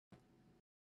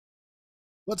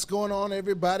What's going on,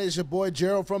 everybody? It's your boy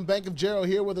Gerald from Bank of Gerald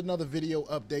here with another video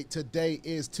update. Today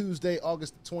is Tuesday,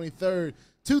 August 23rd,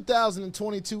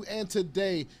 2022, and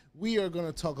today we are going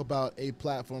to talk about a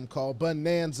platform called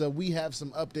Bonanza. We have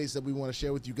some updates that we want to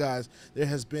share with you guys. There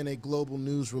has been a global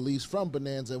news release from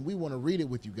Bonanza, and we want to read it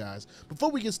with you guys.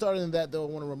 Before we get started in that, though, I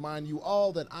want to remind you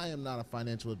all that I am not a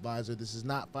financial advisor. This is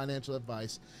not financial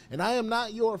advice, and I am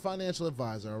not your financial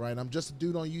advisor, all right? I'm just a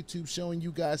dude on YouTube showing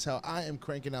you guys how I am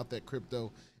cranking out that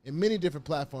crypto in many different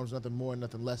platforms, nothing more,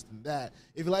 nothing less than that.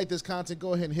 If you like this content,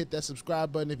 go ahead and hit that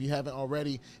subscribe button if you haven't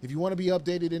already. If you want to be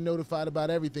updated and notified about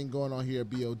everything going on here at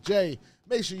BOJ,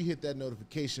 make sure you hit that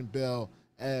notification bell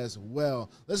as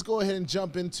well. Let's go ahead and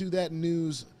jump into that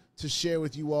news to share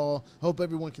with you all. Hope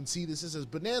everyone can see this. This is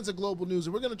Bonanza Global News,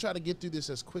 and we're going to try to get through this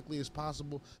as quickly as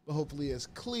possible, but hopefully as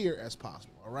clear as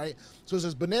possible, all right? So it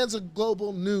says Bonanza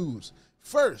Global News.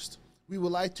 First, we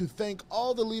would like to thank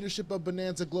all the leadership of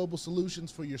Bonanza Global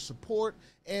Solutions for your support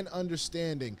and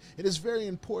understanding. It is very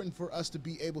important for us to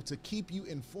be able to keep you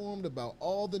informed about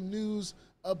all the news,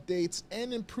 updates,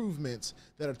 and improvements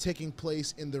that are taking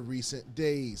place in the recent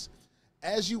days.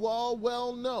 As you all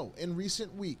well know, in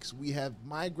recent weeks, we have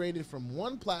migrated from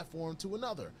one platform to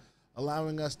another,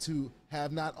 allowing us to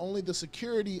have not only the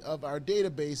security of our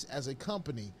database as a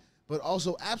company, but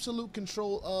also absolute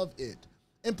control of it,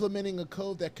 implementing a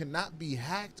code that cannot be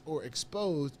hacked or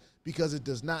exposed because it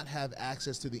does not have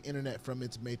access to the internet from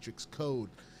its matrix code.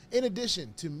 In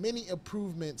addition to many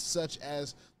improvements such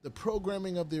as the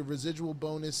programming of the residual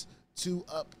bonus to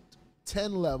up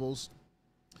 10 levels,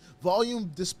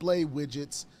 volume display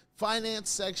widgets, finance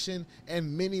section,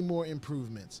 and many more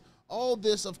improvements. All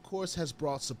this, of course, has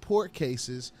brought support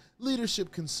cases,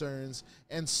 leadership concerns,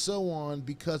 and so on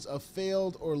because of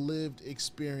failed or lived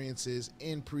experiences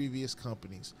in previous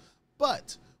companies.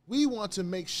 But we want to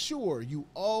make sure you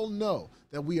all know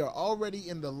that we are already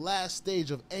in the last stage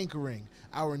of anchoring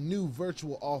our new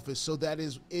virtual office so that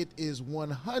it is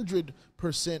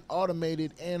 100%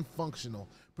 automated and functional,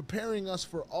 preparing us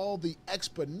for all the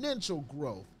exponential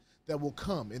growth that will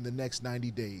come in the next 90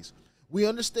 days. We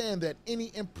understand that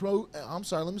We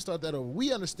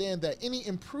understand that any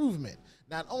improvement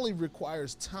not only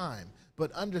requires time,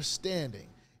 but understanding.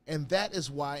 And that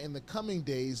is why in the coming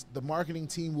days, the marketing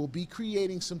team will be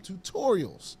creating some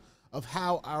tutorials of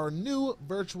how our new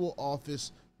virtual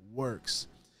office works.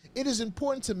 It is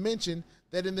important to mention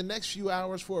that in the next few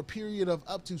hours, for a period of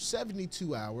up to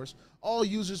 72 hours, all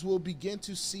users will begin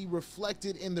to see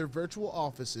reflected in their virtual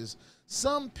offices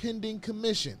some pending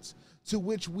commissions, to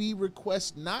which we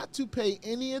request not to pay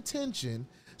any attention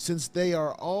since they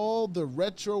are all the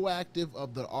retroactive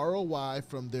of the ROI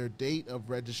from their date of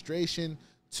registration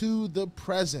to the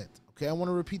present. Okay, I want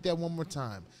to repeat that one more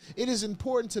time. It is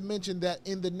important to mention that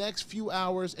in the next few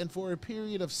hours and for a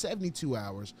period of 72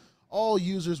 hours, all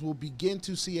users will begin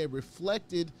to see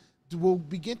reflected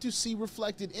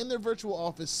in their virtual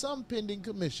office some pending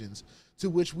commissions, to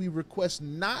which we request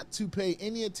not to pay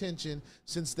any attention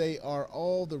since they are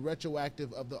all the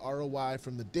retroactive of the ROI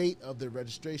from the date of their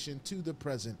registration to the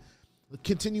present.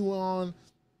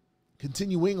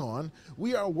 Continuing on,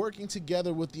 we are working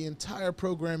together with the entire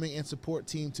programming and support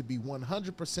team to be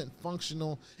 100%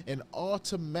 functional and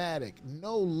automatic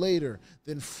no later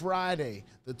than Friday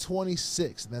the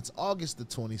 26th, and that's August the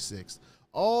 26th.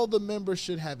 All the members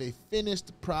should have a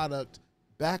finished product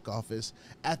back office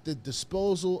at the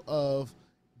disposal of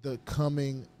the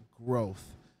coming growth.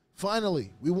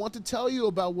 Finally, we want to tell you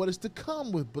about what is to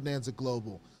come with Bonanza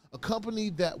Global, a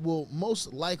company that will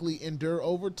most likely endure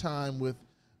over time with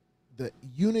the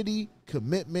unity,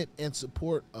 commitment, and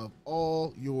support of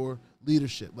all your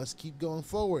leadership. Let's keep going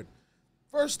forward.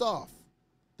 First off,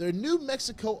 their New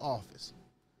Mexico office.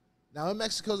 Now in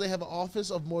Mexico, they have an office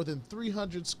of more than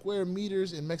 300 square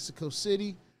meters in Mexico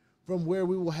City, from where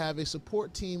we will have a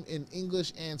support team in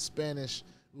English and Spanish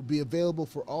will be available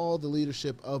for all the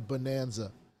leadership of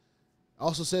Bonanza.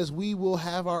 Also says we will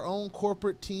have our own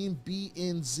corporate team,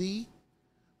 BNZ,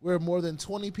 where more than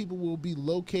 20 people will be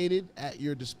located at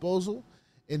your disposal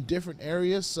in different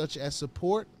areas such as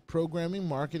support, programming,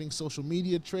 marketing, social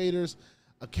media traders,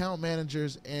 account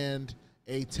managers, and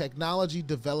a technology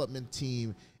development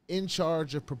team in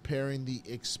charge of preparing the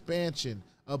expansion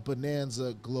of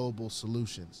Bonanza Global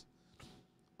Solutions.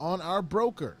 On our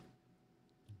broker,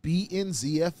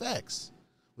 BNZFX,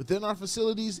 within our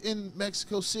facilities in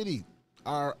Mexico City,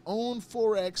 our own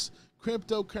Forex,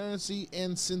 cryptocurrency,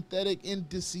 and synthetic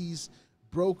indices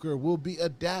broker will be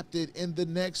adapted in the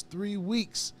next 3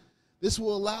 weeks. This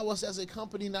will allow us as a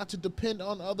company not to depend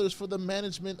on others for the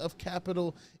management of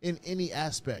capital in any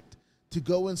aspect. to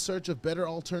go in search of better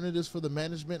alternatives for the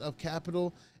management of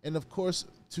capital, and of course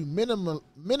to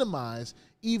minimize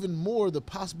even more the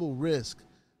possible risk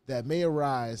that may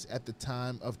arise at the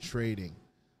time of trading.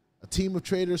 A team of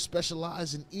traders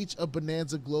specialized in each of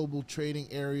Bonanza Global trading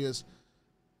areas.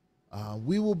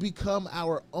 We will become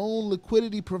our own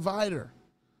liquidity provider,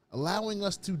 allowing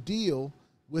us to deal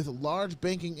with large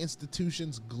banking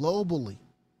institutions globally,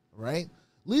 right?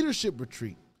 Leadership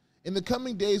retreat. In the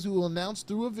coming days, we will announce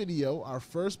through a video our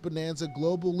first Bonanza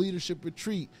Global Leadership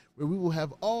Retreat, where we will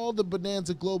have all the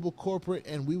Bonanza Global corporate,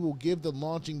 and we will give the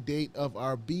launching date of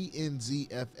our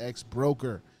BNZFX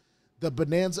broker. The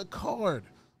Bonanza card.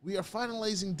 We are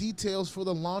finalizing details for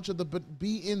the launch of the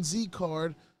BNZ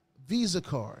card, Visa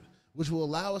card, which will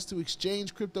allow us to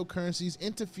exchange cryptocurrencies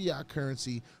into fiat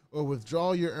currency or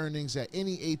withdraw your earnings at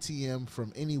any ATM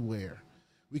from anywhere.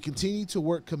 We continue to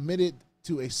work committed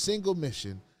to a single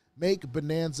mission: make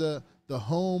Bonanza the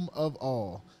home of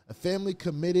all, a family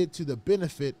committed to the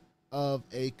benefit of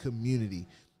a community.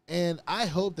 And I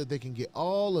hope that they can get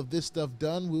all of this stuff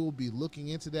done. We will be looking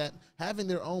into that. Having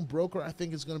their own broker, I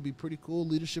think, is going to be pretty cool.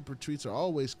 Leadership retreats are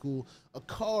always cool. A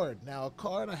card. Now, a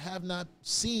card I have not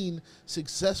seen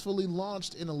successfully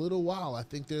launched in a little while. I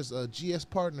think there's GS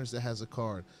Partners that has a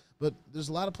card. But there's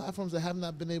a lot of platforms that have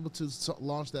not been able to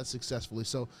launch that successfully.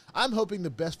 So I'm hoping the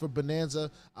best for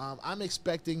Bonanza. I'm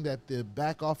expecting that the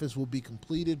back office will be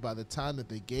completed by the time that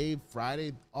they gave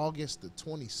Friday, August the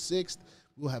 26th.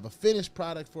 We'll have a finished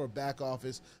product for a back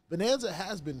office. Bonanza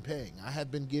has been paying. I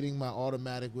have been getting my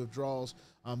automatic withdrawals.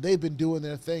 They've been doing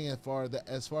their thing as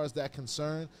far as that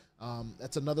concerned.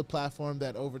 That's another platform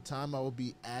that over time I will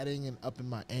be adding and upping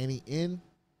my ante in.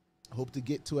 Hope to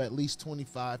get to at least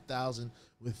 25,000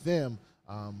 with them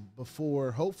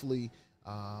before, hopefully,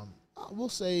 we'll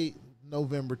say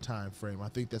November time frame. I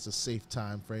think that's a safe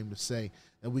time frame to say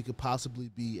that we could possibly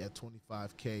be at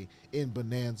 25K in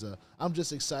Bonanza. I'm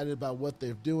just excited about what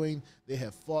they're doing. They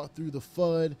have fought through the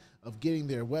FUD of getting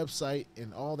their website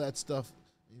and all that stuff,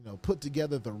 you know, put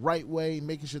together the right way,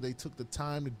 making sure they took the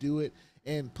time to do it.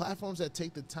 And platforms that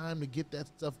take the time to get that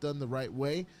stuff done the right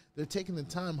way, they're taking the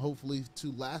time, hopefully,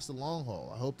 to last the long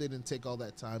haul. I hope they didn't take all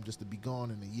that time just to be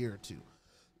gone in a year or two.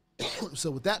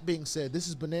 So with that being said, this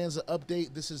is Bonanza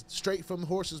Update. This is straight from the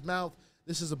horse's mouth.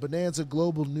 This is a Bonanza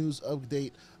Global News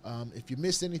Update. If you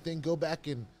missed anything, go back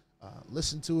and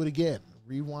listen to it again.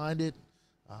 Rewind it.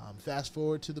 Fast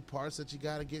forward to the parts that you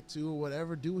got to get to or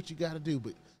whatever. Do what you got to do.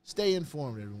 But stay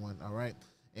informed, everyone, all right?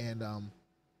 And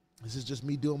this is just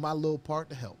me doing my little part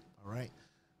to help, all right?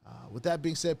 With that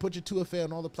being said, put your 2FA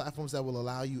on all the platforms that will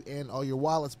allow you and all your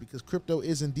wallets, because crypto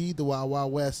is indeed the Wild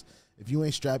Wild West. If you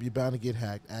ain't strapped, you're bound to get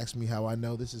hacked. Ask me how I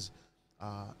know. This is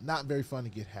not very fun to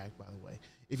get hacked, by the way.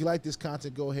 If you like this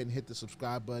content, go ahead and hit the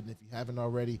subscribe button if you haven't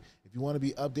already. If you want to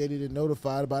be updated and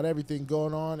notified about everything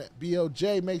going on at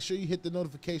BOJ, make sure you hit the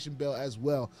notification bell as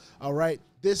well. All right,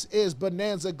 this is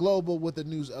Bonanza Global with a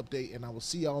news update, and I will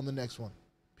see y'all on the next one.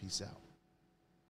 Peace out.